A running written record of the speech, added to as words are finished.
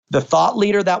The thought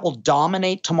leader that will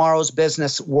dominate tomorrow's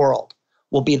business world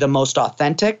will be the most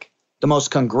authentic, the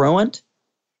most congruent,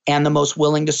 and the most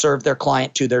willing to serve their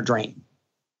client to their dream.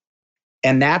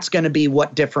 And that's going to be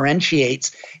what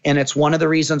differentiates. And it's one of the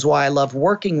reasons why I love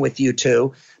working with you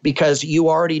two, because you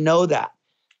already know that.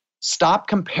 Stop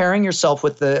comparing yourself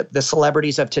with the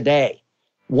celebrities of today.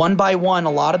 One by one, a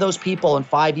lot of those people in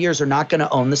 5 years are not going to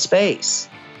own the space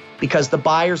because the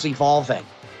buyer's evolving.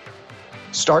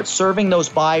 Start serving those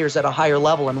buyers at a higher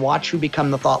level and watch who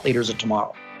become the thought leaders of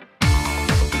tomorrow.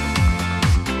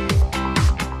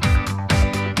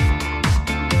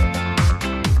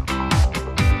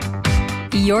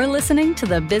 You're listening to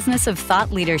The Business of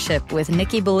Thought Leadership with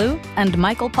Nikki Ballou and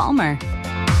Michael Palmer.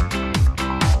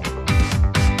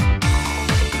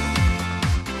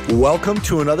 Welcome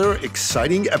to another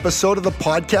exciting episode of the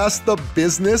podcast, The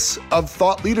Business of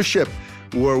Thought Leadership,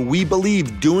 where we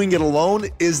believe doing it alone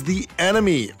is the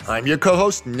enemy. I'm your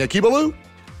co-host, Nikki Ballou.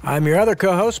 I'm your other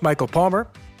co-host, Michael Palmer.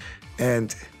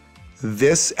 And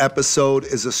this episode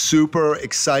is a super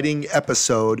exciting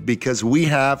episode because we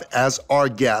have as our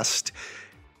guest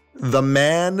the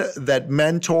man that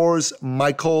mentors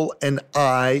Michael and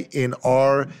I in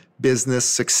our business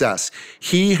success.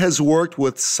 He has worked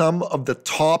with some of the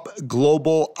top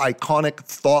global iconic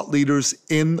thought leaders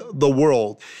in the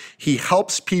world. He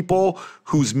helps people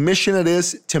whose mission it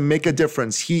is to make a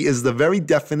difference. He is the very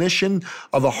definition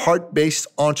of a heart-based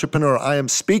entrepreneur. I am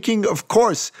speaking, of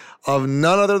course, of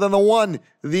none other than the one,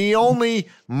 the only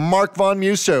Marc von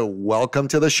Musser. Welcome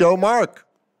to the show, Marc.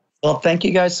 Well, thank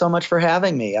you guys so much for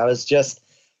having me. I was just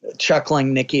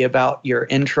chuckling, Nikki, about your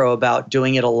intro about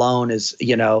doing it alone is,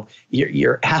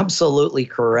 you're absolutely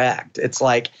correct. It's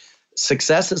like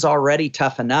success is already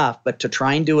tough enough, but to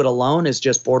try and do it alone is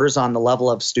just borders on the level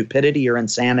of stupidity or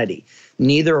insanity,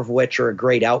 neither of which are a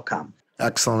great outcome.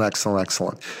 Excellent, excellent,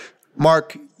 excellent.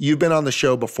 Marc, you've been on the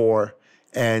show before,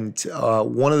 and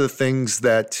one of the things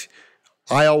that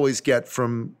I always get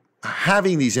from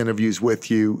having these interviews with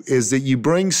you is that you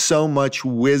bring so much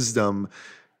wisdom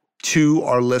to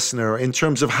our listener in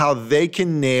terms of how they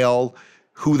can nail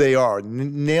who they are,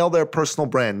 nail their personal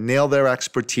brand, nail their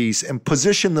expertise, and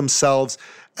position themselves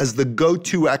as the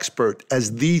go-to expert,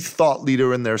 as the thought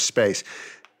leader in their space.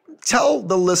 Tell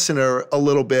the listener a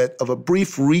little bit of a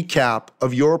brief recap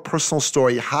of your personal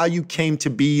story, how you came to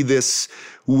be this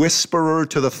whisperer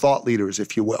to the thought leaders,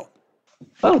 if you will.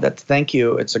 Oh, thank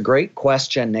you. It's a great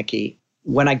question, Nikki.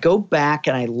 When I go back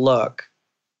and I look,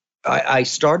 I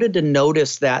started to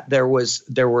notice that there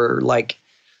were like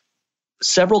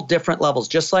several different levels,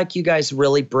 just like you guys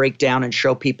really break down and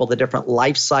show people the different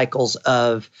life cycles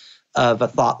of a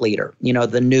thought leader, the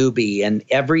newbie and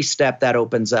every step that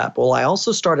opens up. Well, I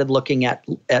also started looking at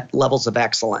levels of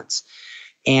excellence.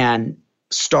 And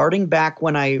starting back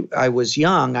when I was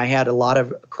young, I had a lot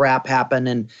of crap happen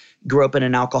and grew up in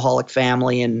an alcoholic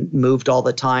family and moved all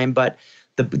the time. But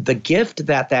the gift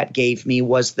that gave me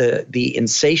was the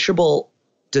insatiable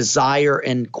desire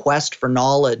and quest for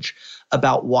knowledge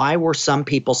about why were some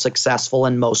people successful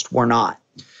and most were not.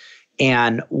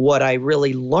 And what I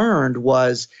really learned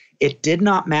was it did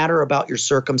not matter about your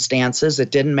circumstances.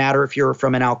 It didn't matter if you were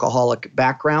from an alcoholic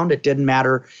background. It didn't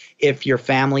matter if your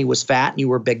family was fat and you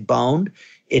were big boned.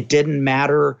 It didn't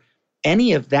matter.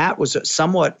 Any of that was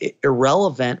somewhat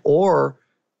irrelevant or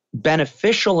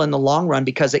beneficial in the long run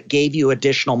because it gave you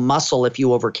additional muscle if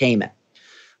you overcame it.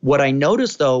 What I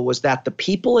noticed, though, was that the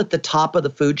people at the top of the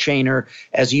food chain, or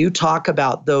as you talk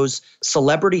about those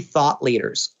celebrity thought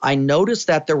leaders, I noticed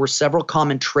that there were several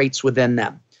common traits within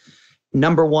them.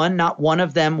 Number one, not one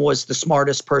of them was the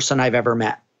smartest person I've ever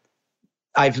met.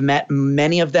 I've met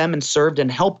many of them and served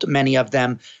and helped many of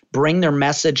them bring their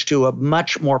message to a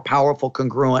much more powerful,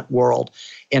 congruent world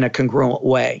in a congruent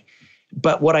way.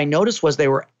 But what I noticed was they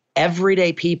were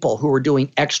everyday people who were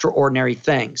doing extraordinary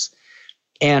things.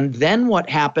 And then what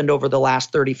happened over the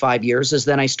last 35 years is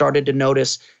then I started to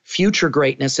notice future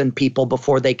greatness in people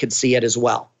before they could see it as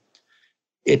well.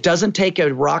 It doesn't take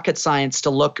a rocket science to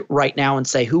look right now and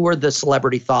say, who are the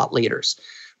celebrity thought leaders?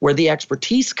 Where the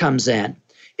expertise comes in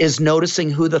is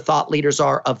noticing who the thought leaders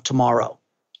are of tomorrow.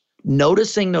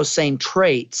 Noticing those same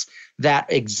traits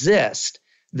that exist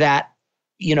that,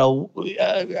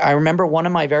 I remember one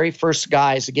of my very first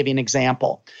guys, to give you an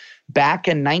example, back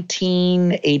in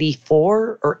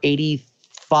 1984 or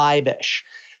 85-ish,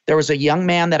 there was a young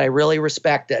man that I really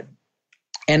respected.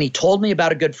 And he told me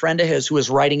about a good friend of his who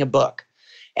was writing a book.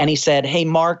 And he said, hey,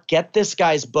 Marc, get this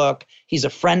guy's book. He's a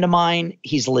friend of mine.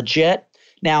 He's legit.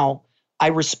 Now, I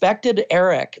respected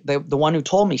Eric, the one who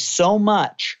told me, so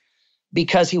much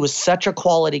because he was such a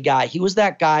quality guy. He was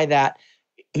that guy that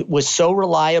was so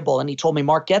reliable. And he told me,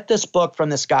 Mark, get this book from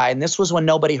this guy. And this was when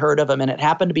nobody heard of him. And it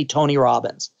happened to be Tony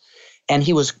Robbins. And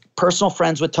he was personal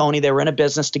friends with Tony. They were in a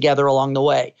business together along the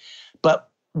way. But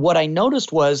what I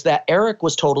noticed was that Eric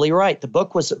was totally right. The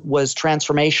book was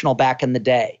transformational back in the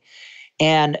day.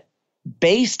 And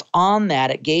based on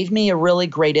that, it gave me a really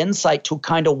great insight to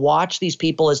kind of watch these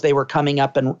people as they were coming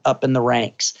up in the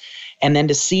ranks. And then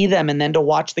to see them, and then to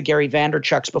watch the Gary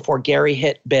Vaynerchuks before Gary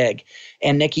hit big.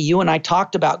 And Nikki, you and I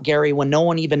talked about Gary when no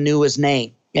one even knew his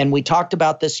name. And we talked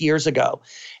about this years ago.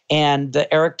 And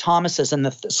the Eric Thomases and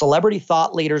the celebrity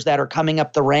thought leaders that are coming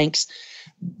up the ranks.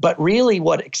 But really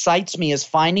what excites me is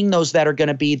finding those that are going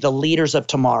to be the leaders of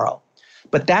tomorrow.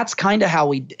 But that's kind of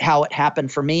how it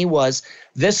happened for me. Was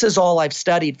this is all I've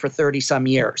studied for 30 some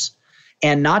years.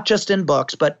 And not just in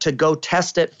books, but to go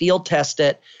test it, field test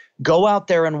it, go out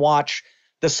there and watch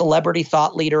the celebrity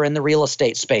thought leader in the real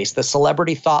estate space, the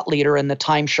celebrity thought leader in the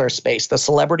timeshare space, the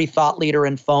celebrity thought leader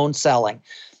in phone selling,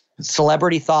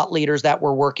 celebrity thought leaders that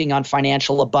were working on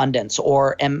financial abundance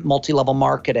or multi-level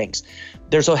marketings.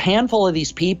 There's a handful of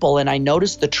these people, and I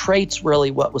noticed the traits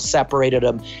really what was separated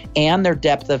them and their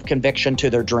depth of conviction to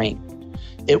their dream.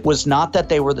 It was not that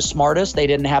they were the smartest. They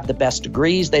didn't have the best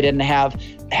degrees. They didn't have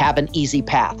an easy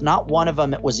path. Not one of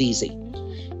them, it was easy.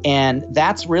 And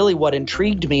that's really what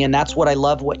intrigued me. And that's what I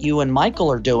love what you and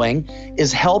Michael are doing,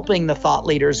 is helping the thought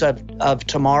leaders of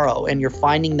tomorrow. And you're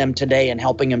finding them today and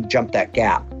helping them jump that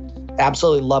gap.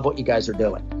 Absolutely love what you guys are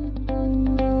doing.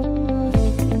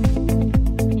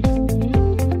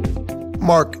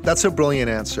 Marc, that's a brilliant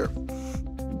answer.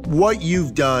 What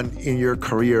you've done in your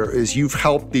career is you've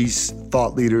helped these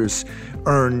thought leaders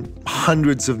earn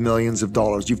hundreds of millions of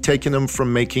dollars. You've taken them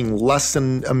from making less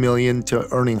than $1 million to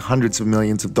earning hundreds of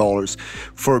millions of dollars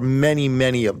for many,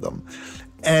 many of them.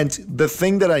 And the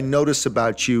thing that I notice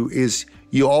about you is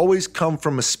you always come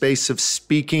from a space of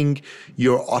speaking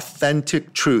your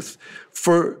authentic truth.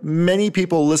 For many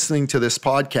people listening to this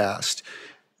podcast,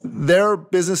 their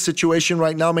business situation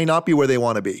right now may not be where they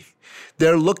want to be.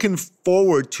 They're looking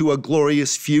forward to a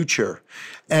glorious future.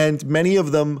 And many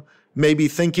of them may be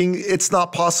thinking, it's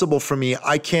not possible for me.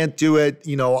 I can't do it.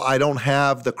 I don't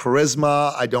have the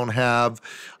charisma. I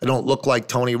don't look like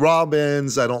Tony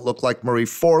Robbins. I don't look like Marie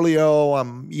Forleo.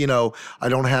 I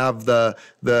don't have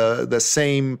the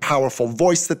same powerful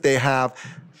voice that they have.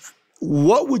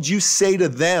 What would you say to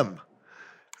them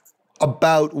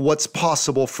about what's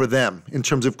possible for them in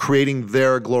terms of creating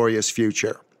their glorious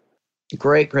future?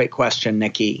 Great question,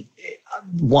 Nikki.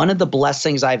 One of the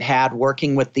blessings I've had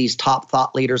working with these top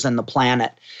thought leaders on the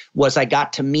planet was I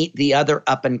got to meet the other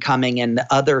up and coming and the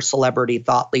other celebrity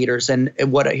thought leaders. And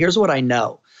here's what I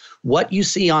know. What you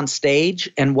see on stage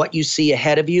and what you see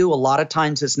ahead of you, a lot of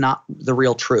times is not the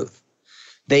real truth.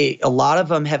 A lot of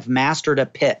them have mastered a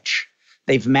pitch.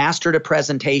 They've mastered a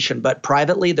presentation, but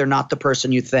privately, they're not the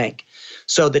person you think.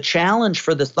 So the challenge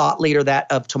for the thought leader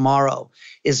of tomorrow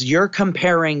is you're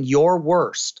comparing your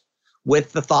worst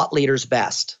with the thought leader's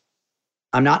best.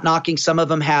 I'm not knocking. Some of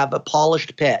them have a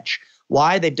polished pitch.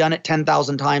 Why? They've done it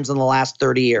 10,000 times in the last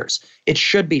 30 years. It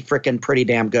should be freaking pretty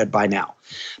damn good by now.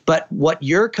 But what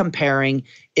you're comparing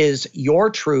is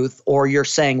your truth, or you're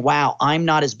saying, wow, I'm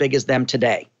not as big as them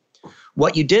today.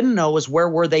 What you didn't know is, where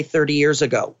were they 30 years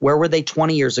ago? Where were they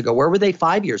 20 years ago? Where were they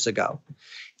 5 years ago?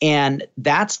 And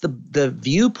that's the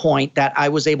viewpoint that I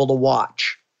was able to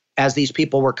watch as these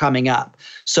people were coming up.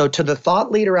 So to the thought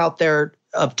leader out there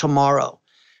of tomorrow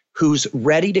who's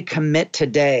ready to commit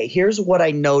today, here's what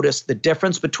I noticed, the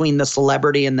difference between the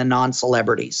celebrity and the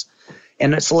non-celebrities.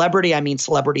 And a celebrity, I mean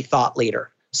celebrity thought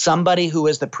leader, somebody who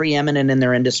is the preeminent in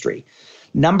their industry.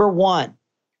 Number one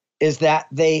is that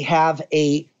they have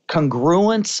a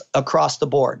congruence across the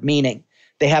board, meaning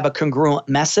they have a congruent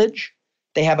message,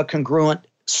 they have a congruent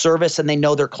service, and they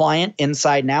know their client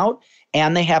inside and out,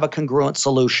 and they have a congruent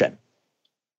solution.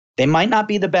 They might not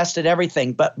be the best at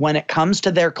everything, but when it comes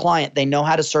to their client, they know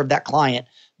how to serve that client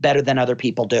better than other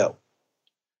people do.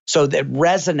 So that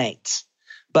resonates.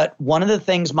 But one of the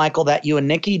things, Michael, that you and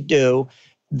Nikki do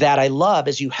that I love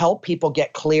is you help people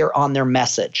get clear on their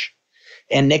message.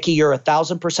 And Nikki, you're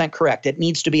 1,000% correct. It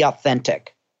needs to be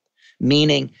authentic.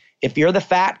 Meaning, if you're the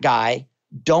fat guy,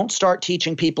 don't start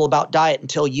teaching people about diet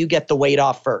until you get the weight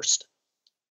off first.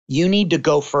 You need to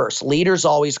go first. Leaders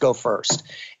always go first.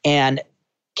 And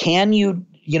can you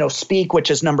speak,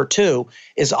 which is number two,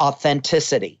 is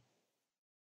authenticity.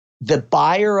 The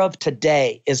buyer of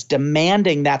today is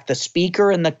demanding that the speaker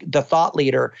and the thought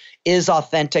leader is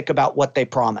authentic about what they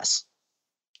promise.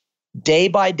 Day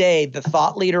by day, the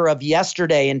thought leader of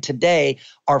yesterday and today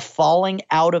are falling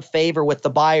out of favor with the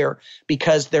buyer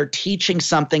because they're teaching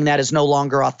something that is no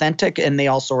longer authentic, and they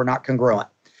also are not congruent.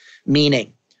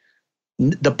 Meaning,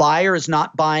 the buyer is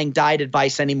not buying diet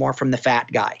advice anymore from the fat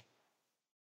guy.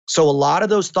 So a lot of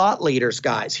those thought leaders,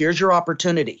 guys, here's your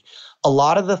opportunity. A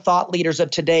lot of the thought leaders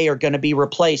of today are going to be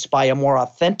replaced by a more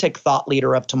authentic thought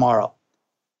leader of tomorrow.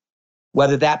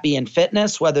 Whether that be in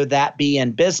fitness, whether that be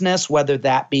in business, whether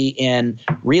that be in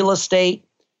real estate,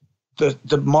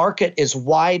 the market is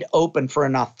wide open for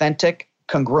an authentic,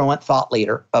 congruent thought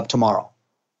leader of tomorrow.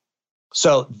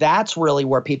 So that's really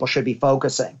where people should be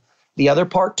focusing. The other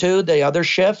part too, the other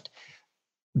shift,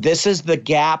 this is the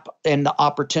gap and the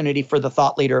opportunity for the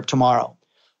thought leader of tomorrow.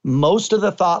 Most of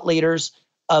the thought leaders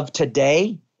of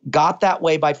today got that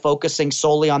way by focusing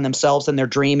solely on themselves and their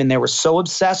dream, and they were so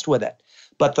obsessed with it.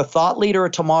 But the thought leader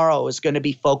of tomorrow is going to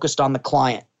be focused on the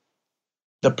client.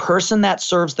 The person that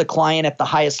serves the client at the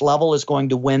highest level is going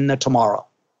to win the tomorrow.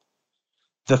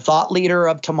 The thought leader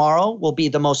of tomorrow will be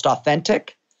the most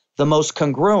authentic, the most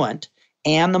congruent,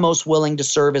 and the most willing to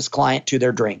serve his client to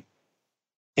their dream.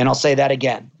 And I'll say that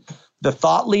again. The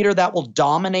thought leader that will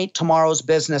dominate tomorrow's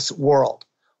business world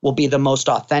will be the most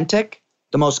authentic,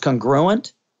 the most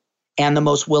congruent, and the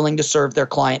most willing to serve their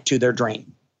client to their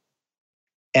dream.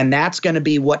 And that's going to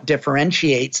be what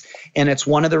differentiates. And it's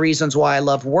one of the reasons why I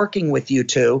love working with you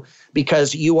two,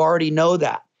 because you already know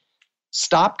that.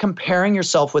 Stop comparing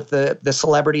yourself with the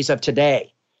celebrities of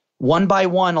today. One by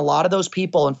one, a lot of those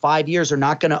people in 5 years are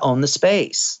not going to own the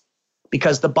space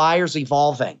because the buyer's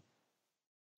evolving.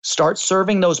 Start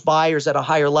serving those buyers at a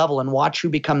higher level and watch who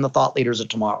become the thought leaders of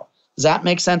tomorrow. Does that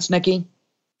make sense, Nikki?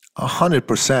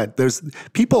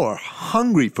 100%. People are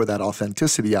hungry for that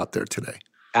authenticity out there today.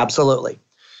 Absolutely.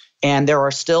 And there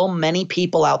are still many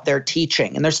people out there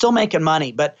teaching, and they're still making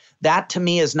money, but that to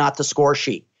me is not the score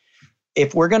sheet.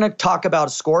 If we're going to talk about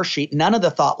a score sheet, none of the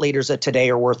thought leaders of today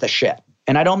are worth a shit.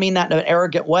 And I don't mean that in an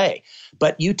arrogant way,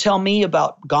 but you tell me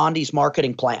about Gandhi's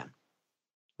marketing plan.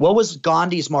 What was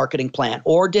Gandhi's marketing plan?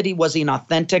 Or was he an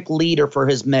authentic leader for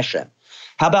his mission?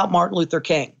 How about Martin Luther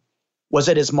King? Was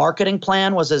it his marketing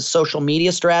plan? Was it his social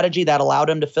media strategy that allowed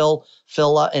him to fill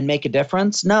and make a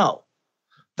difference? No.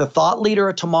 The thought leader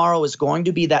of tomorrow is going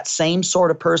to be that same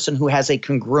sort of person who has a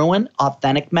congruent,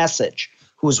 authentic message,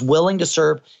 who is willing to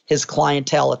serve his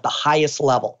clientele at the highest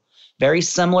level. Very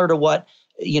similar to what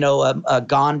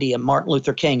Gandhi and Martin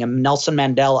Luther King and Nelson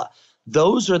Mandela.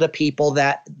 Those are the people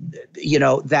that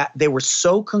they were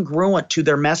so congruent to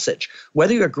their message.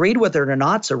 Whether you agreed with it or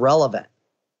not, it's irrelevant.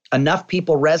 Enough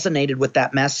people resonated with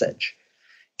that message.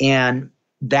 And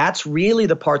that's really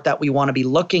the part that we want to be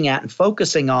looking at and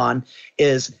focusing on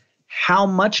is how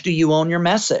much do you own your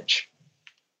message?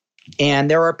 And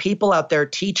there are people out there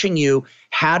teaching you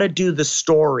how to do the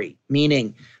story,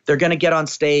 meaning they're going to get on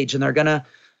stage and they're going to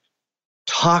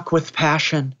talk with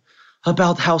passion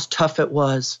about how tough it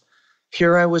was.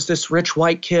 Here I was, this rich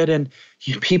white kid, and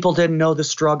people didn't know the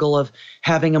struggle of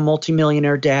having a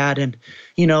multimillionaire dad. And,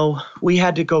 we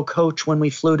had to go coach when we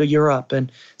flew to Europe.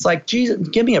 And it's like, Jesus,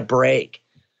 give me a break.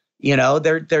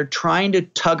 They're trying to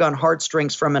tug on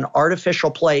heartstrings from an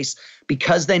artificial place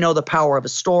because they know the power of a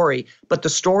story, but the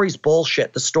story's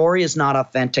bullshit. The story is not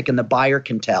authentic, and the buyer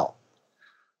can tell.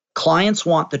 Clients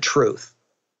want the truth.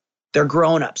 They're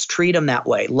grown-ups. Treat them that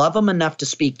way. Love them enough to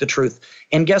speak the truth.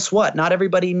 And guess what? Not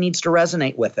everybody needs to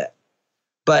resonate with it.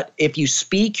 But if you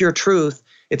speak your truth,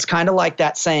 it's kind of like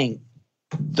that saying,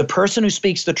 the person who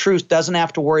speaks the truth doesn't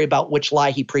have to worry about which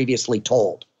lie he previously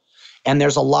told. And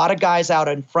there's a lot of guys out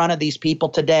in front of these people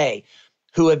today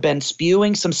who have been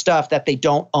spewing some stuff that they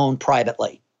don't own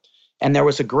privately. And there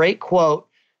was a great quote,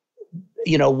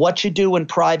 what you do in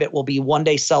private will be one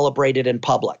day celebrated in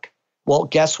public. Well,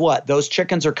 guess what? Those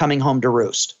chickens are coming home to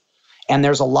roost. And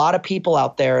there's a lot of people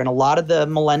out there, and a lot of the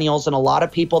millennials and a lot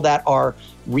of people that are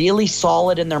really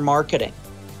solid in their marketing,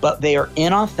 but they are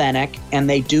inauthentic and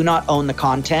they do not own the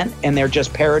content, and they're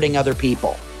just parroting other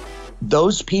people.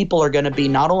 Those people are going to be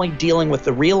not only dealing with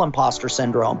the real imposter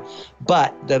syndrome,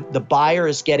 but the buyer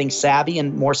is getting savvy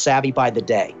and more savvy by the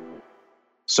day.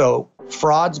 So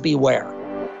frauds beware.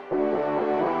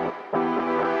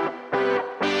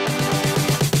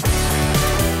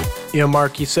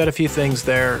 Marc, you said a few things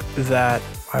there that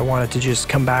I wanted to just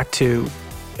come back to.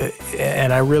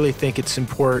 And I really think it's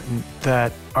important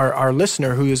that our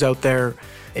listener who is out there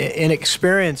in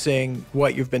experiencing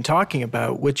what you've been talking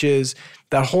about, which is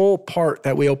that whole part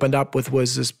that we opened up with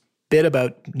was this bit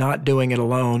about not doing it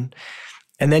alone.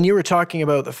 And then you were talking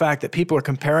about the fact that people are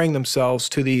comparing themselves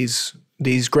to these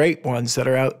great ones that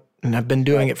are out and have been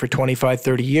doing it for 25,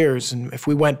 30 years. And if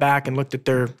we went back and looked at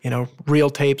their, reel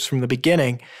tapes from the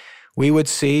beginning, we would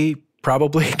see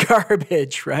probably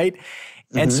garbage, right?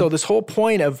 Mm-hmm. And so this whole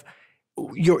point of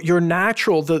your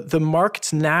natural, the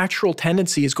market's natural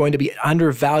tendency is going to be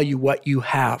undervalue what you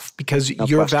have because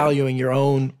you're valuing your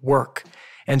own work.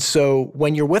 And so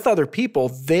when you're with other people,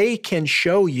 they can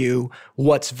show you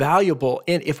what's valuable.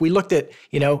 And if we looked at,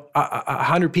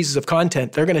 100 pieces of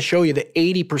content, they're going to show you the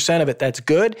 80% of it that's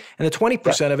good and the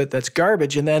 20% of it that's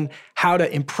garbage, and then how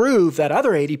to improve that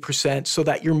other 80% so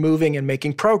that you're moving and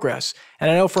making progress.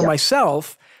 And I know for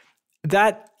myself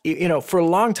that, for a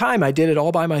long time, I did it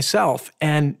all by myself,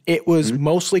 and it was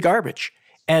mostly garbage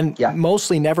and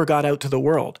mostly never got out to the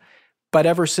world. But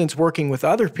ever since working with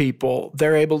other people,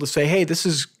 they're able to say, hey, this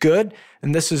is good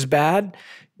and this is bad.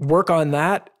 Work on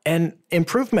that, and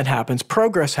improvement happens,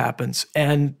 progress happens,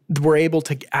 and we're able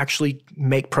to actually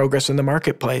make progress in the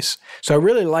marketplace. So I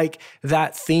really like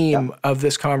that theme of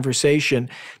this conversation.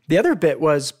 The other bit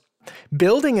was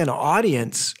building an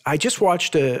audience. I just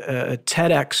watched a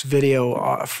TEDx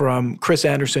video from Chris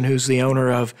Anderson, who's the owner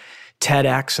of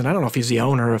TEDx, and I don't know if he's the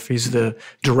owner or if he's the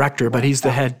director, but he's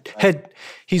the head.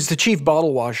 He's the chief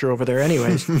bottle washer over there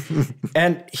anyways.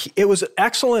 And it was an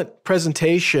excellent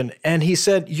presentation. And he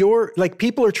said,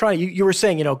 people are trying, you were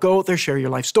saying, go out there, share your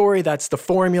life story. That's the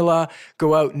formula.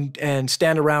 Go out and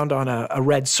stand around on a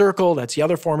red circle. That's the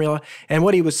other formula. And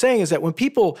what he was saying is that when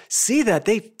people see that,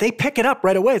 they pick it up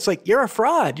right away. It's like, you're a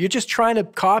fraud. You're just trying to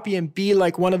copy and be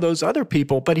like one of those other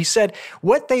people. But he said,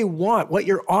 what they want, what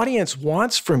your audience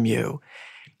wants from you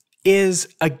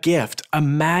is a gift, a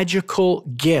magical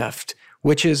gift,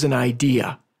 which is an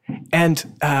idea. And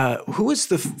who was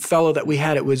the fellow that we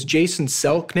had? It was Jason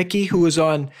Selknicki, who was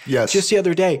on just the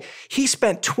other day. He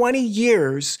spent 20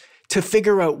 years to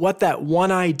figure out what that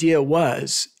one idea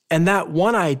was. And that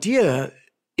one idea,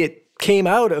 it came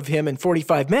out of him in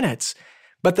 45 minutes.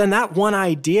 But then that one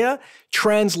idea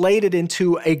translated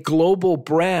into a global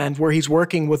brand where he's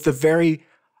working with the very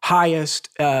highest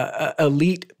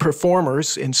elite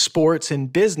performers in sports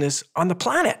and business on the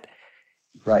planet.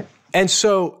 Right. And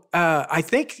so I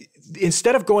think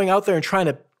instead of going out there and trying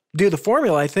to do the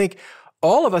formula, I think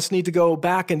all of us need to go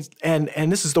back and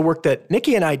this is the work that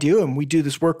Nikki and I do, and we do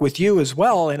this work with you as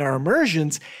well in our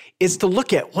immersions, is to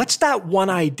look at what's that one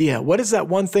idea? What is that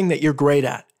one thing that you're great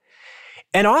at?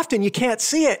 And often you can't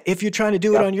see it if you're trying to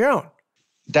do it on your own.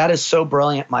 That is so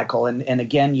brilliant, Michael. And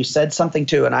again, you said something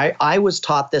too. And I was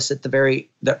taught this at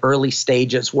the early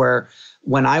stages where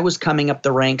when I was coming up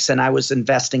the ranks and I was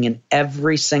investing in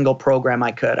every single program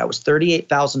I could. I was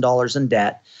 $38,000 in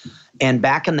debt. And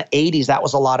back in the 80s, that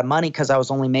was a lot of money because I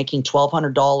was only making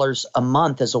 $1,200 a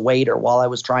month as a waiter while I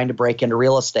was trying to break into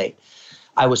real estate.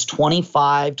 I was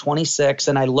 25, 26,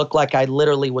 and I looked like I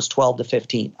literally was 12 to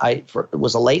 15. It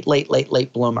was a late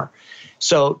bloomer.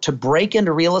 So to break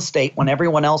into real estate when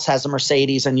everyone else has a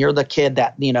Mercedes and you're the kid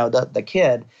that, the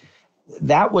kid,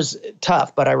 that was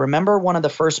tough. But I remember one of the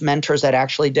first mentors that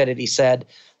actually did it. He said,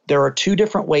 there are two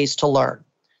different ways to learn.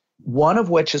 One of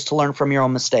which is to learn from your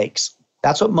own mistakes.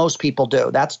 That's what most people do.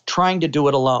 That's trying to do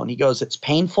it alone. He goes, it's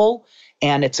painful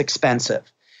and it's expensive.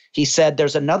 He said,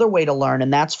 there's another way to learn,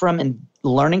 and that's from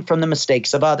learning from the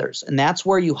mistakes of others. And that's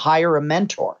where you hire a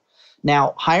mentor.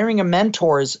 Now, hiring a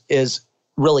mentor is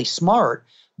really smart,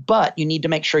 but you need to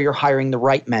make sure you're hiring the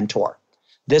right mentor.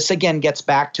 This, again, gets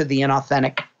back to the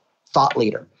inauthentic thought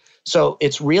leader. So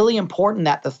it's really important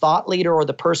that the thought leader or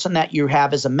the person that you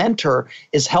have as a mentor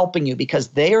is helping you because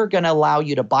they are going to allow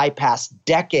you to bypass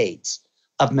decades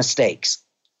of mistakes.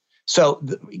 So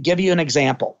give you an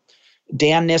example.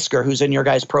 Dan Nisker, who's in your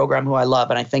guys' program, who I love,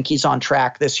 and I think he's on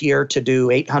track this year to do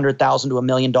 $800,000 to $1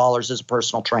 million as a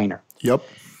personal trainer. Yep.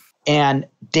 And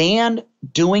Dan,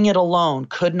 doing it alone,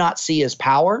 could not see his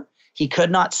power. He could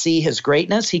not see his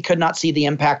greatness. He could not see the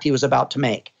impact he was about to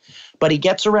make. But he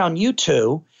gets around you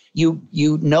two. You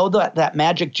know that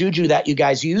magic juju that you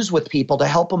guys use with people to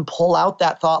help them pull out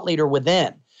that thought leader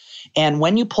within. And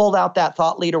when you pulled out that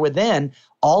thought leader within,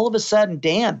 all of a sudden,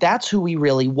 Dan, that's who he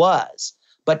really was.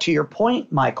 But to your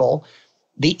point, Michael,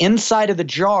 the inside of the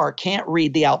jar can't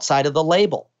read the outside of the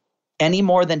label any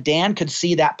more than Dan could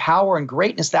see that power and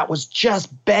greatness that was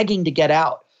just begging to get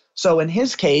out. So in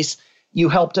his case, you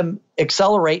helped him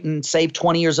accelerate and save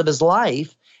 20 years of his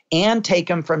life and take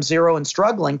him from zero and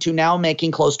struggling to now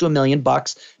making close to $1 million,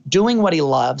 doing what he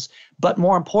loves, but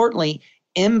more importantly,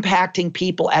 impacting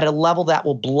people at a level that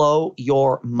will blow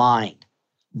your mind.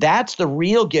 That's the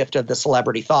real gift of the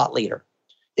celebrity thought leader,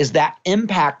 is that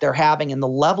impact they're having and the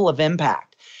level of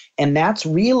impact. And that's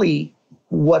really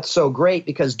what's so great,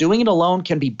 because doing it alone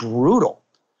can be brutal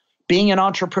Being an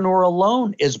entrepreneur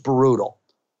alone is brutal.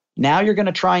 Now you're going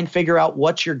to try and figure out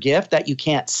what's your gift that you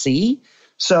can't see.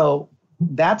 So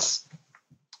that's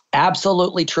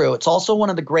absolutely true. It's also one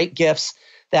of the great gifts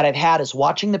that I've had is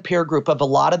watching the peer group of a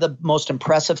lot of the most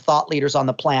impressive thought leaders on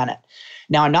the planet.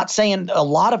 Now, I'm not saying a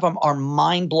lot of them are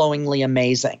mind-blowingly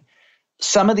amazing.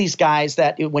 Some of these guys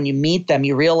that when you meet them,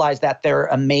 you realize that they're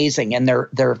amazing and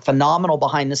they're phenomenal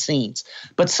behind the scenes.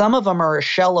 But some of them are a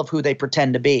shell of who they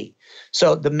pretend to be.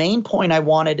 So the main point I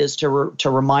wanted is to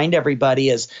remind everybody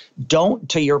is don't,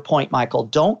 to your point, Michael,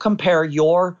 don't compare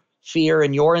your fear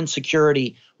and your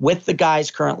insecurity with the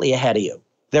guys currently ahead of you.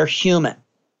 They're human.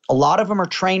 A lot of them are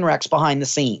train wrecks behind the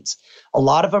scenes. A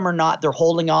lot of them are not. They're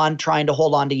trying to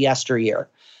hold on to yesteryear.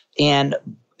 And,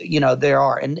 there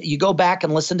are. And you go back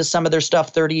and listen to some of their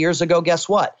stuff 30 years ago, guess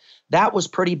what? That was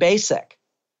pretty basic.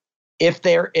 If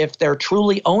they're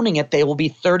truly owning it, they will be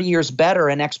 30 years better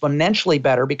and exponentially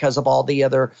better because of all the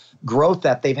other growth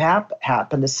that they've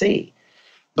happened to see.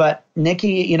 But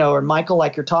Nikki, or Michael,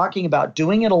 like you're talking about,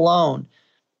 doing it alone,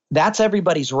 that's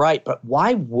everybody's right. But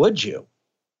why would you?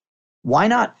 Why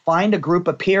not find a group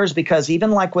of peers? Because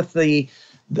even like with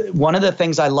one of the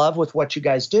things I love with what you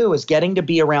guys do is getting to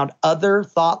be around other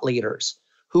thought leaders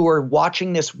who are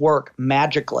watching this work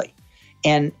magically.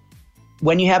 And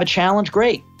when you have a challenge,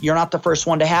 great. You're not the first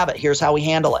one to have it. Here's how we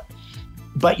handle it.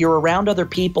 But you're around other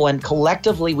people, and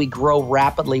collectively we grow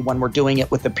rapidly when we're doing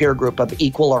it with a peer group of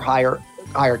equal or higher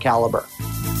caliber.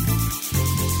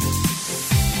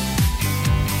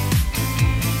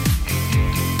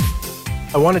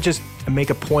 I want to just make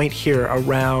a point here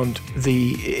around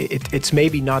it's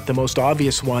maybe not the most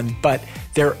obvious one, but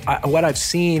what I've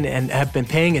seen and have been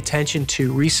paying attention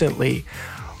to recently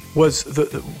was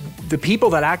the people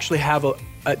that actually have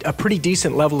a pretty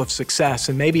decent level of success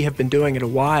and maybe have been doing it a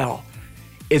while,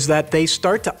 is that they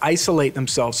start to isolate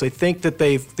themselves. They think that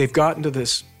they've gotten to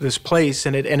this place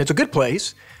and it's a good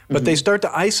place, but they start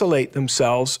to isolate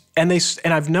themselves and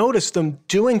I've noticed them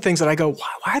doing things that I go,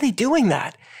 why are they doing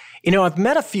that? I've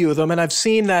met a few of them and I've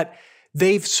seen that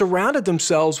they've surrounded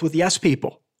themselves with yes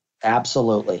people.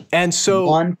 Absolutely. And so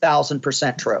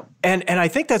 1,000% true. And I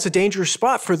think that's a dangerous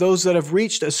spot for those that have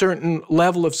reached a certain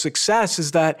level of success,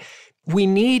 is that we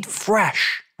need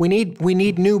fresh. We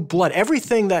need new blood.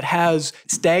 Everything that has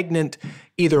stagnant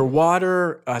either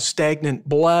water, stagnant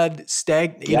blood,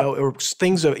 or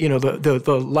things of,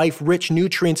 the life-rich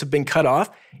nutrients have been cut off,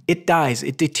 it dies,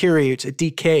 it deteriorates, it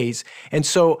decays. And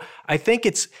so I think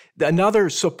it's another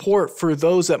support for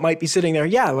those that might be sitting there,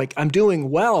 like I'm doing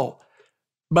well,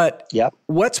 but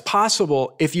what's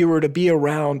possible if you were to be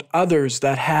around others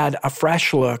that had a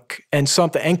fresh look and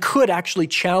something and could actually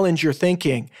challenge your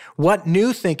thinking? What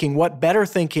new thinking, what better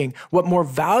thinking, what more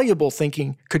valuable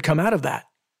thinking could come out of that?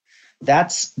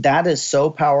 That is so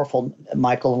powerful,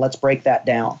 Michael, and let's break that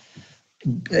down.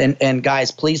 And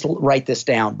guys, please write this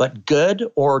down. But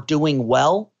good or doing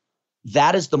well,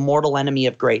 that is the mortal enemy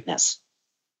of greatness.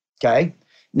 Okay?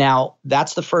 Now,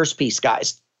 that's the first piece,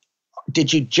 guys.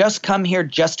 Did you just come here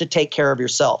just to take care of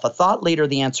yourself? A thought leader,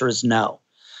 the answer is no.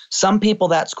 Some people,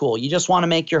 that's cool. You just want to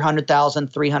make your 100,000,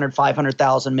 300,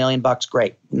 500,000, $1 million bucks,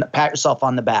 great. Pat yourself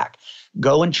on the back.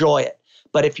 Go enjoy it.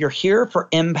 But if you're here for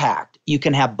impact, you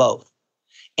can have both.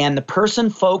 And the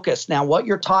person focused, now what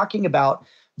you're talking about,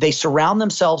 they surround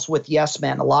themselves with yes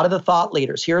men. A lot of the thought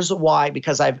leaders, here's why,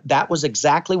 because that was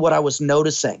exactly what I was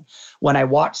noticing when I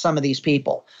watched some of these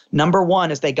people. Number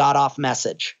one is they got off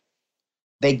message.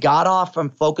 They got off from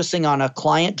focusing on a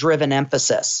client-driven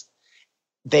emphasis.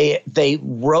 They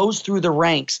rose through the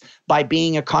ranks by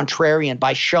being a contrarian,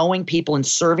 by showing people and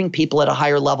serving people at a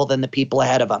higher level than the people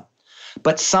ahead of them.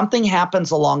 But something happens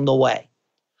along the way.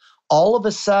 All of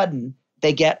a sudden,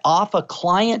 they get off a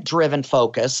client-driven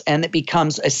focus and it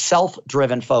becomes a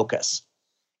self-driven focus.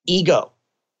 Ego.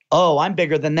 Oh, I'm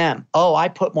bigger than them. Oh, I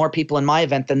put more people in my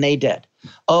event than they did.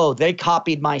 Oh, they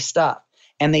copied my stuff.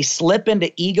 And they slip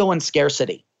into ego and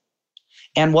scarcity.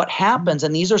 And what happens,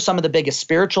 and these are some of the biggest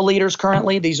spiritual leaders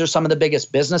currently, these are some of the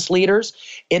biggest business leaders,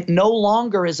 it no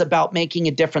longer is about making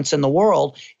a difference in the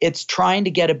world. It's trying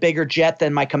to get a bigger jet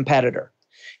than my competitor.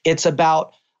 It's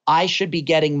about, I should be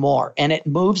getting more. And it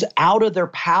moves out of their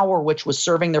power, which was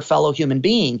serving their fellow human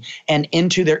being, and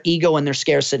into their ego and their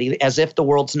scarcity, as if the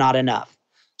world's not enough.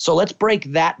 So let's break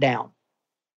that down.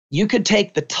 You could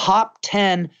take the top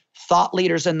 10 thought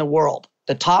leaders in the world,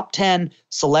 the top 10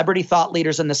 celebrity thought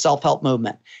leaders in the self-help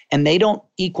movement, and they don't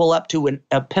equal up to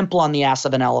a pimple on the ass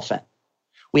of an elephant.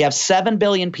 We have 7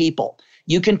 billion people.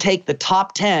 You can take the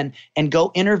top 10 and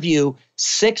go interview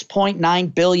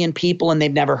 6.9 billion people and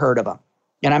they've never heard of them.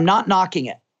 And I'm not knocking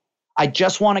it. I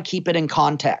just want to keep it in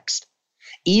context.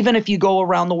 Even if you go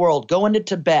around the world, go into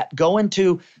Tibet, go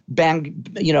into some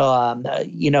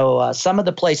of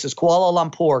the places, Kuala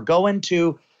Lumpur, go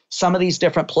into some of these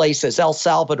different places, El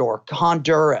Salvador,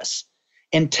 Honduras,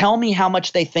 and tell me how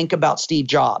much they think about Steve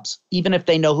Jobs, even if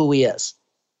they know who he is.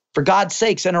 For God's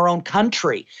sakes, in our own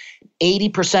country,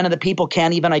 80% of the people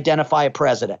can't even identify a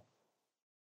president.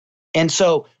 And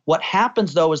so what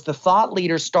happens, though, is the thought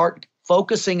leaders start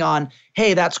focusing on,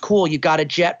 hey, that's cool, you got a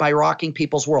jet by rocking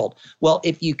people's world. Well,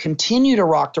 if you continue to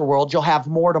rock their world, you'll have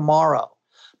more tomorrow.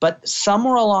 But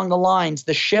somewhere along the lines,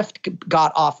 the shift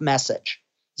got off message.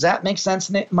 Does that make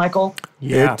sense, Michael?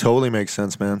 Yeah. It totally makes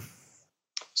sense, man.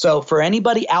 So for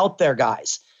anybody out there,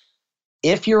 guys,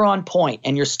 if you're on point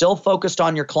and you're still focused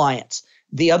on your clients,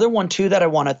 the other one too that I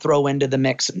want to throw into the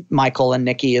mix, Michael and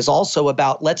Nikki, is also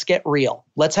about let's get real.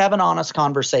 Let's have an honest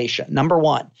conversation. Number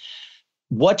one,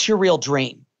 what's your real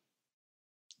dream?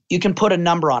 You can put a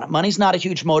number on it. Money's not a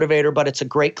huge motivator, but it's a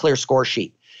great clear score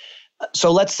sheet.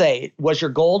 So let's say, was your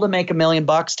goal to make $1 million,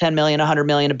 $10 million, $100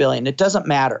 million, $1 billion? It doesn't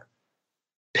matter.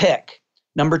 Pick.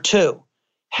 Number two,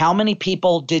 how many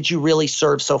people did you really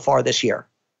serve so far this year?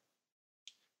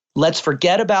 Let's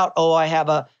forget about, I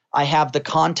have the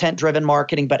content-driven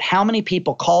marketing, but how many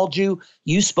people called you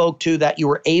spoke to, that you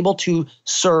were able to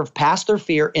serve past their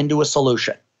fear into a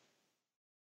solution?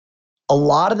 A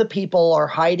lot of the people are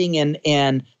hiding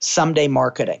in someday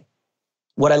marketing.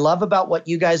 What I love about what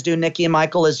you guys do, Nikki and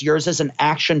Michael, is yours is an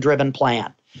action-driven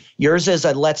plan. Yours is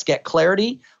a let's get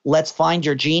clarity, let's find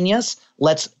your genius,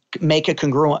 let's make a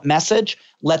congruent message,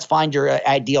 let's find your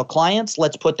ideal clients,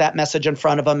 let's put that message in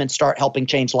front of them and start helping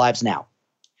change lives now.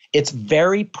 It's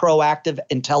very proactive,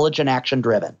 intelligent,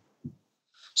 action-driven.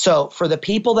 So for the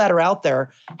people that are out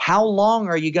there, how long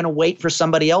are you going to wait for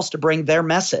somebody else to bring their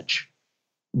message?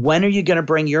 When are you going to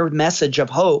bring your message of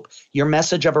hope, your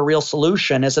message of a real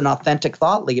solution as an authentic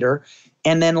thought leader?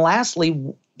 And then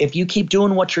lastly, if you keep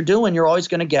doing what you're doing, you're always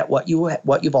going to get what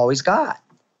you've always got.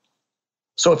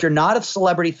 So if you're not a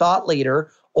celebrity thought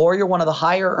leader or you're one of the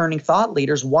higher earning thought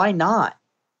leaders, why not?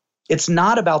 It's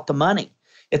not about the money.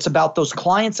 It's about those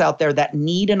clients out there that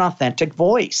need an authentic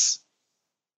voice.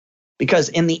 Because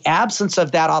in the absence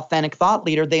of that authentic thought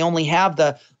leader, they only have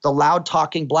the loud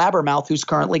talking blabbermouth who's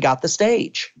currently got the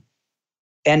stage.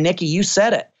 And Nikki, you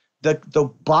said it.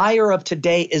 The buyer of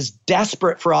today is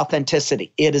desperate for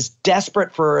authenticity. It is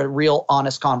desperate for a real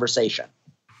honest conversation.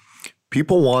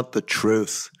 People want the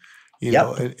truth, you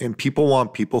know, and people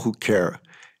want people who care.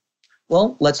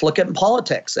 Well, let's look at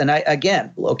politics. And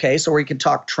so we could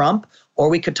talk Trump or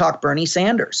we could talk Bernie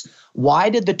Sanders. Why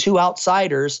did the two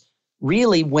outsiders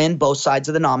really win both sides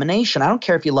of the nomination? I don't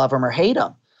care if you love them or hate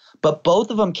them, but both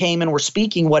of them came and were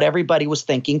speaking what everybody was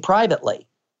thinking privately.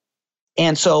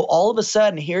 And so all of a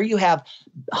sudden, here you have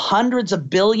hundreds of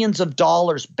billions of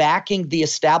dollars backing the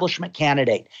establishment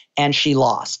candidate, and she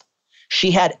lost. She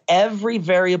had every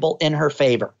variable in her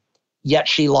favor, yet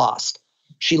she lost.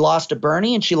 She lost to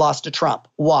Bernie and she lost to Trump.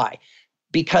 Why?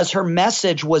 Because her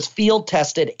message was field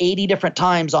tested 80 different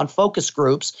times on focus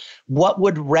groups. What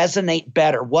would resonate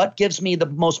better? What gives me the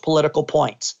most political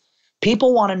points?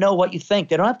 People want to know what you think.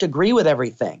 They don't have to agree with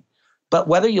everything. But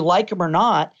whether you like them or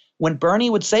not, when Bernie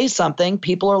would say something,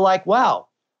 people are like, wow,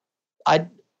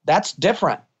 that's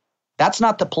different. That's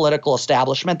not the political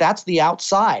establishment. That's the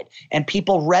outside. And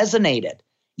people resonated.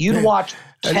 You'd watch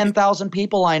 10,000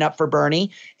 people line up for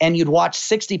Bernie, and you'd watch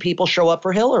 60 people show up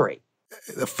for Hillary.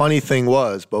 The funny thing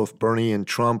was, both Bernie and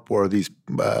Trump were these,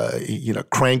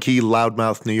 cranky,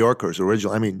 loudmouth New Yorkers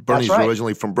originally. I mean, Bernie's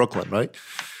originally from Brooklyn, right?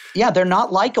 Yeah, they're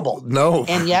not likable. No.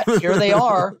 And yet here they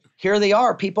are. Here they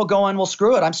are. People going, well,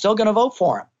 screw it. I'm still going to vote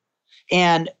for him.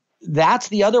 And that's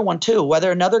the other one too.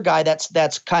 Whether another guy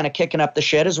that's kind of kicking up the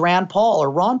shit is Rand Paul or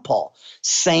Ron Paul.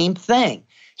 Same thing.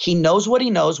 He knows what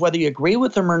he knows, whether you agree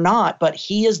with him or not, but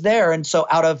he is there. And so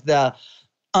out of the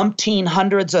umpteen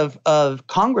hundreds of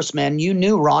congressmen, you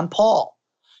knew Ron Paul.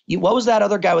 What was that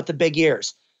other guy with the big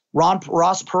ears?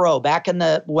 Ross Perot back in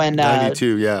when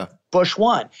 92, Bush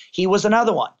won. He was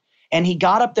another one. And he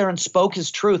got up there and spoke his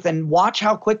truth, and watch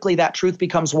how quickly that truth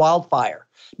becomes wildfire.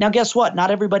 Now, guess what?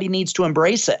 Not everybody needs to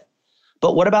embrace it.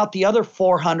 But what about the other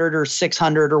 400 or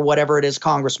 600 or whatever it is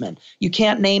congressmen? You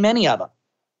can't name any of them.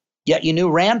 Yet you knew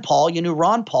Rand Paul, you knew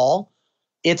Ron Paul.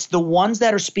 It's the ones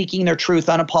that are speaking their truth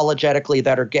unapologetically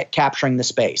that are capturing the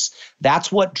space.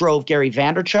 That's what drove Gary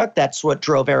Vaynerchuk. That's what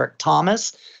drove Eric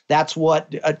Thomas. That's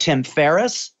what Tim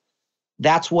Ferriss.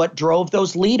 That's what drove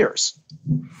those leaders.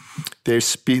 They're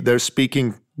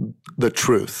speaking the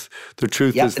truth. The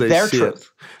truth is they see it.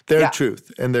 Their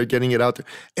truth. And they're getting it out there.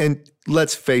 And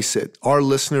let's face it, our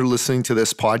listener listening to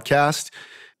this podcast,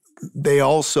 they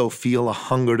also feel a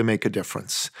hunger to make a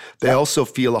difference. They also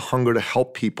feel a hunger to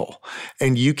help people.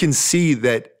 And you can see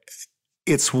that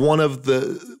it's one of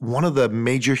the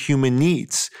major human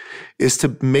needs is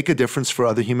to make a difference for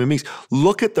other human beings.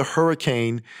 Look at the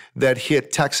hurricane that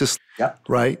hit Texas,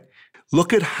 right?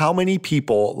 Look at how many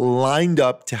people lined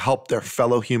up to help their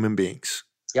fellow human beings.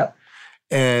 Yep.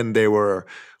 And they were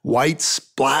whites,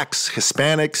 blacks,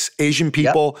 Hispanics, Asian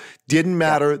people, didn't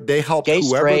matter. They helped gay,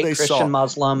 whoever straight, they Christian, saw.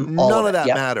 Muslim, None of that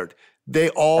mattered. They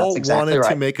all wanted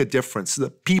to make a difference.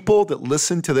 The people that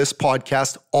listen to this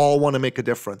podcast all want to make a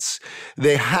difference.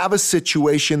 They have a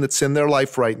situation that's in their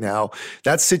life right now.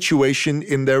 That situation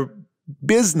in their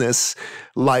business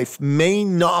life may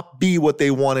not be what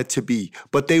they want it to be,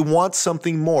 but they want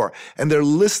something more. And they're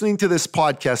listening to this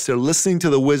podcast. They're listening to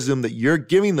the wisdom that you're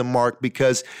giving them, Marc,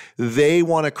 because they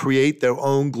want to create their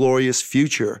own glorious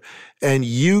future. And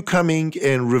you coming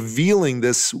and revealing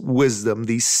this wisdom,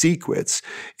 these secrets,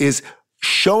 is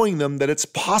showing them that it's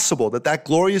possible, that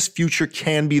glorious future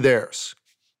can be theirs.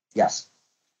 Yes.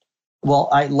 Well,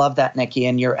 I love that, Nicky,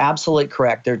 and you're absolutely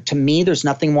correct. To me, there's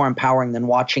nothing more empowering than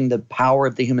watching the power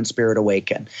of the human spirit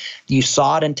awaken. You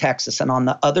saw it in Texas, and on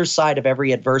the other side of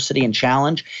every adversity and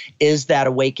challenge is that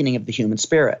awakening of the human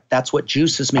spirit. That's what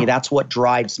juices me. That's what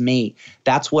drives me.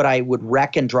 That's what I would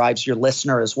reckon drives your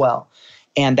listener as well.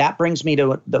 And that brings me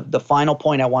to the final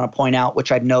point I want to point out,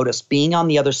 which I've noticed being on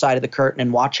the other side of the curtain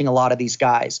and watching a lot of these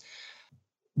guys.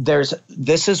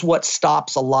 This is what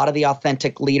stops a lot of the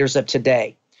authentic leaders of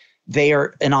today. They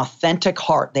are an authentic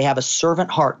heart. They have a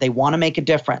servant heart. They want to make a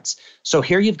difference. So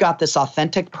here you've got this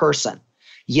authentic person,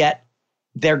 yet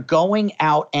they're going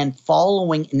out and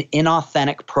following an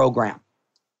inauthentic program.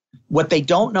 What they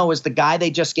don't know is the guy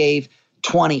they just gave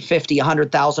 $20, $50,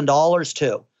 $100,000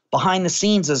 to behind the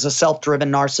scenes is a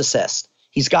self-driven narcissist.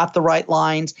 He's got the right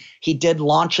lines. He did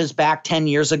launches back 10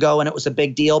 years ago and it was a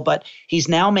big deal, but he's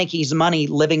now making his money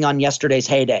living on yesterday's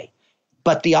heyday.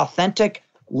 But the authentic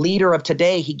leader of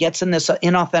today, he gets in this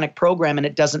inauthentic program and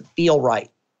it doesn't feel right.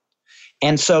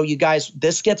 And so you guys,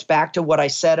 this gets back to what I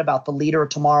said about the leader of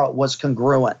tomorrow was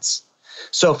congruence.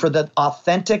 So for the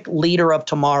authentic leader of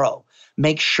tomorrow,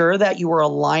 make sure that you are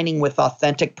aligning with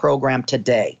authentic program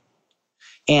today.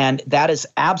 And that is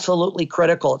absolutely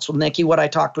critical. It's, Nicky, what I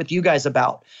talked with you guys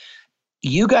about.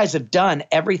 You guys have done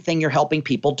everything you're helping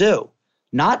people do.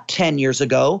 Not 10 years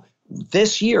ago,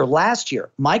 this year, last year.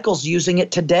 Michael's using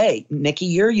it today. Nicky,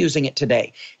 you're using it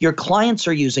today. Your clients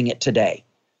are using it today.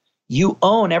 You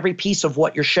own every piece of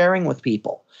what you're sharing with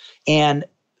people. And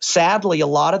sadly, a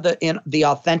lot of the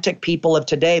authentic people of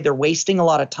today, they're wasting a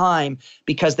lot of time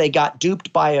because they got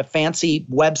duped by a fancy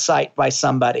website by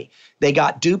somebody. They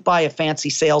got duped by a fancy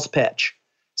sales pitch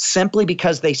simply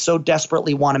because they so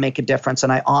desperately want to make a difference,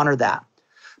 and I honor that.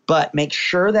 But make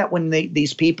sure that when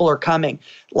these people are coming,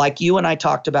 like you and I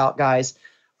talked about, guys,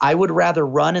 I would rather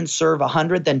run and serve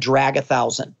 100 than drag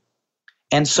 1,000.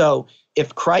 And so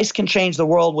if Christ can change the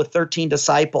world with 13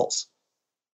 disciples,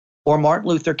 or Martin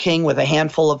Luther King with a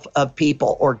handful of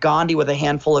people, or Gandhi with a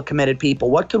handful of committed people,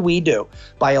 what could we do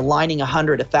by aligning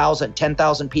 100, 1,000,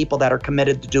 10,000 people that are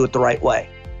committed to do it the right way?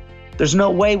 There's no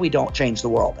way we don't change the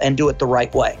world and do it the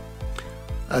right way.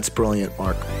 That's brilliant,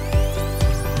 Marc.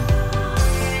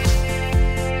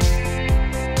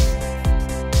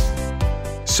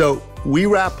 So we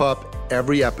wrap up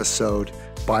every episode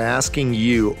by asking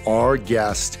you, our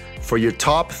guest, for your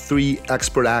top 3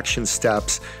 expert action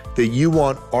steps that you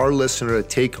want our listener to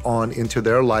take on into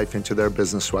their life, into their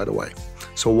business right away.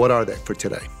 So what are they for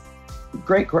today?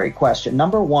 Great question.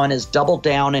 Number 1 is double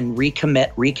down and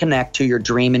reconnect to your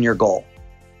dream and your goal.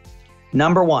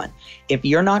 Number 1, if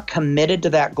you're not committed to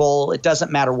that goal, it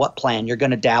doesn't matter what plan, you're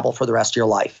going to dabble for the rest of your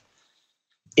life.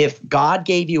 If God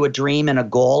gave you a dream and a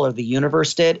goal, or the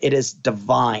universe did, it is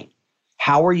divine.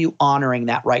 How are you honoring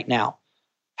that right now?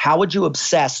 How would you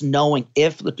obsess knowing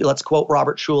if, let's quote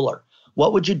Robert Schuller,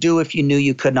 what would you do if you knew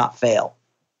you could not fail?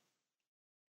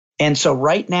 And so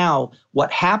right now,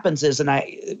 what happens is,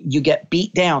 you get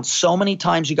beat down so many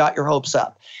times, you got your hopes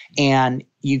up, and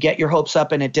you get your hopes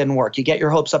up and it didn't work. You get your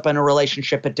hopes up in a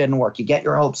relationship, it didn't work. You get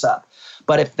your hopes up.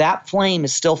 But if that flame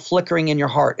is still flickering in your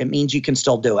heart, it means you can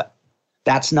still do it.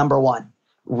 That's number 1.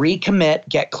 Recommit,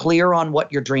 get clear on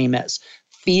what your dream is.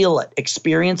 Feel it,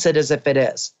 experience it as if it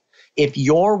is. If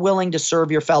you're willing to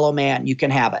serve your fellow man, you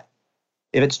can have it.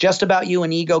 If it's just about you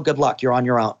and ego, good luck, you're on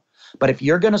your own. But if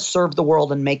you're going to serve the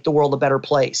world and make the world a better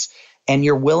place, and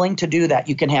you're willing to do that,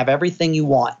 you can have everything you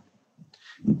want.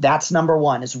 That's number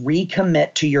 1, is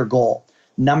recommit to your goal.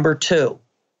 Number 2,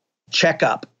 check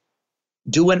up.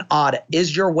 Do an audit.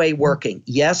 Is your way working?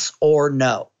 Yes or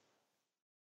no?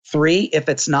 3, if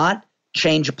it's not,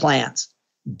 change of plans.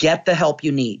 Get the help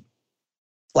you need.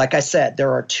 Like I said,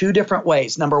 there are two different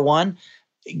ways. Number one,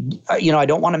 I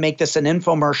don't want to make this an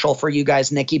infomercial for you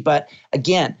guys, Nikki, but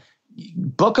again,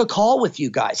 book a call with you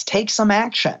guys. Take some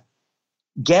action.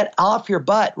 Get off your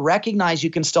butt. Recognize you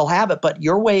can still have it, but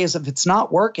your way is if it's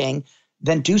not working,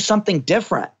 then do something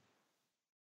different.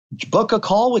 Book a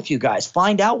call with you guys.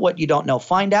 Find out what you don't know.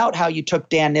 Find out how you took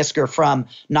Dan Nisker from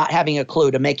not having a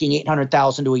clue to making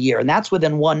 $800,000 to a year. And that's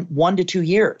within one to 2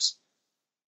 years.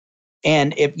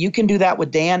 And if you can do that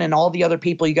with Dan and all the other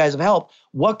people you guys have helped,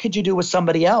 what could you do with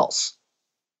somebody else?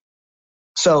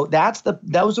 So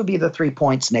those would be the 3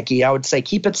 points, Nikki. I would say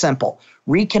keep it simple.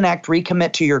 Reconnect,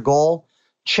 recommit to your goal.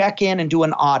 Check in and do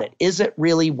an audit. Is it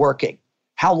really working?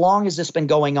 How long has this been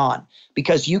going on?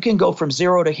 Because you can go from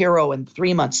 0 to hero in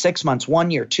 3 months, 6 months, 1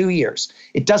 year, 2 years.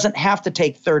 It doesn't have to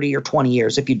take 30 or 20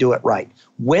 years if you do it right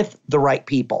with the right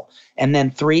people. And then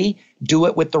 3, do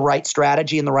it with the right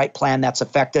strategy and the right plan that's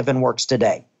effective and works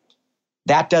today.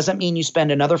 That doesn't mean you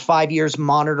spend another 5 years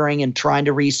monitoring and trying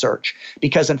to research,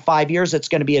 because in 5 years, it's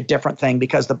going to be a different thing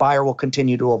because the buyer will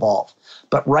continue to evolve.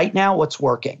 But right now, what's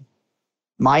working?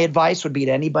 My advice would be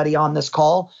to anybody on this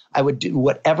call, I would do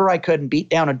whatever I could and beat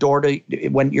down a door to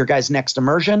when your guys' next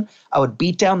immersion. I would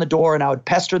beat down the door and I would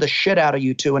pester the shit out of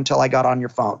you two until I got on your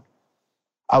phone.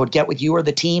 I would get with you or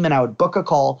the team and I would book a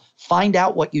call, find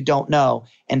out what you don't know,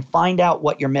 and find out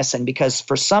what you're missing. Because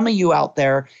for some of you out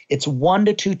there, it's 1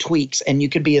 to 2 tweaks and you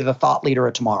could be the thought leader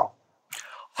of tomorrow.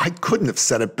 I couldn't have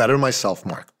said it better myself,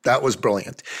 Marc. That was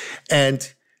brilliant.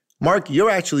 And Marc, you're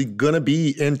actually going to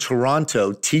be in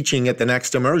Toronto teaching at the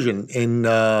next immersion in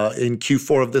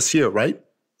Q4 of this year, right?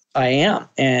 I am.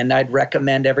 And I'd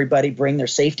recommend everybody bring their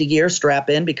safety gear, strap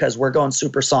in, because we're going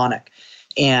supersonic.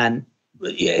 And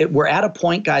we're at a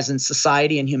point, guys, in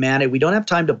society and humanity, we don't have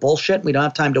time to bullshit. We don't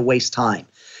have time to waste time.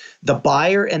 The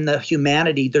buyer and the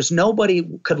humanity, there's nobody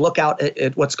could look out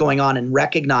at what's going on and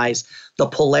recognize the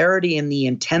polarity and the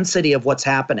intensity of what's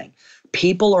happening.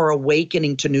 People are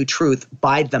awakening to new truth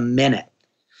by the minute.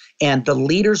 And the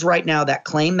leaders right now that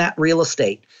claim that real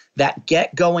estate, that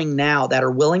get going now, that are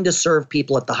willing to serve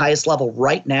people at the highest level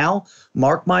right now,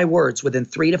 mark my words, within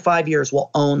 3 to 5 years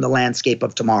will own the landscape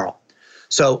of tomorrow.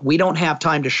 So we don't have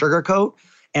time to sugarcoat,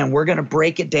 and we're going to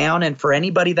break it down. And for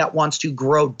anybody that wants to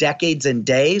grow decades and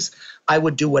days, I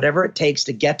would do whatever it takes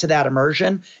to get to that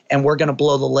immersion, and we're going to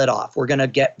blow the lid off. We're going to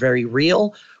get very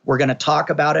real. We're going to talk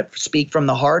about it, speak from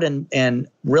the heart, and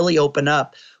really open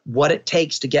up what it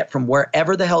takes to get from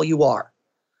wherever the hell you are.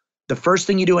 The first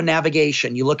thing you do in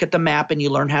navigation, you look at the map and you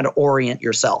learn how to orient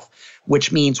yourself,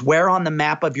 which means where on the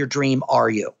map of your dream are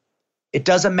you? It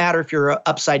doesn't matter if you're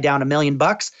upside down $1 million.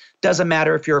 Doesn't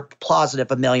matter if you're positive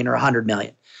 $1 million or 100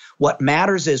 million. What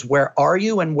matters is where are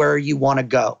you and where you want to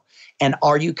go, and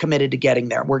are you committed to getting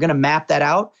there? We're going to map that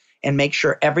out and make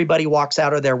sure everybody walks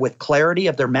out of there with clarity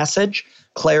of their message,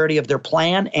 clarity of their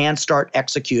plan, and start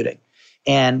executing.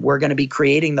 And we're going to be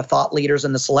creating the thought leaders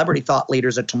and the celebrity thought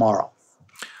leaders of tomorrow.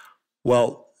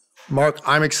 Well, Marc,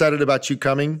 I'm excited about you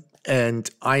coming. And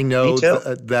I know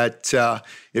that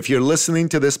if you're listening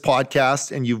to this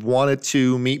podcast and you've wanted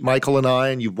to meet Michael and I,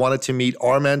 and you've wanted to meet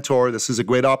our mentor, this is a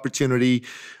great opportunity.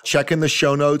 Check in the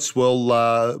show notes.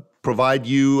 We'll provide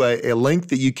you a link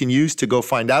that you can use to go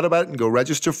find out about it and go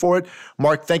register for it.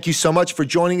 Marc, thank you so much for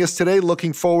joining us today.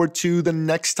 Looking forward to the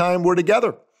next time we're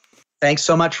together. Thanks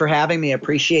so much for having me. I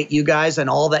appreciate you guys and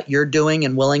all that you're doing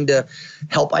and willing to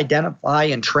help identify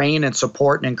and train and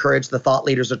support and encourage the thought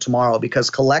leaders of tomorrow,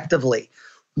 because collectively,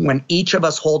 when each of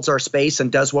us holds our space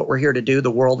and does what we're here to do,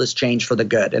 the world has changed for the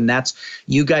good. And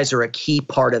you guys are a key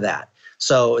part of that.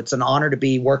 So it's an honor to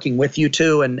be working with you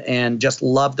two, and just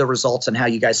love the results and how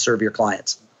you guys serve your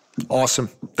clients. Awesome.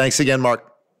 Thanks again,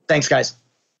 Marc. Thanks, guys.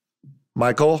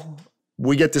 Michael,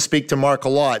 we get to speak to Marc a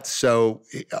lot, so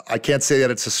I can't say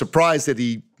that it's a surprise that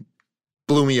he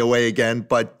blew me away again,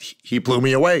 but he blew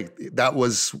me away. That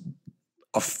was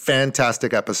a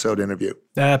fantastic episode interview.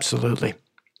 Absolutely.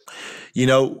 You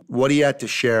know, what he had to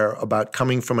share about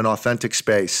coming from an authentic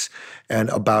space and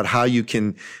about how you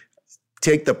can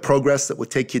take the progress that would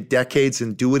take you decades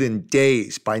and do it in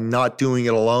days by not doing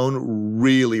it alone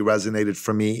really resonated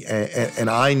for me. And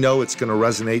I know it's going to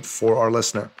resonate for our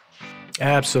listener.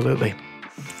 Absolutely.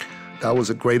 That was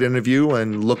a great interview,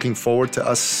 and looking forward to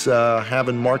us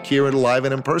having Marc here live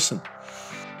and in person.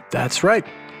 That's right.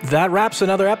 That wraps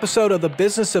another episode of the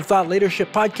Business of Thought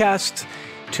Leadership podcast.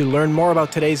 To learn more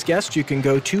about today's guest, you can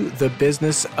go to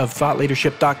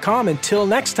thebusinessofthoughtleadership.com. Until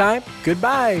next time,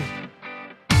 goodbye.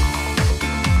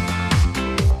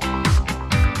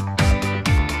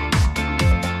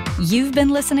 You've been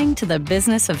listening to The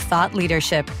Business of Thought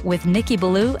Leadership with Nikki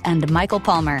Ballou and Michael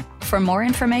Palmer. For more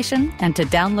information and to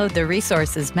download the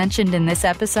resources mentioned in this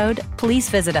episode, please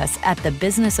visit us at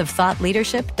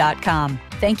thebusinessofthoughtleadership.com.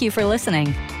 Thank you for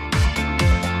listening.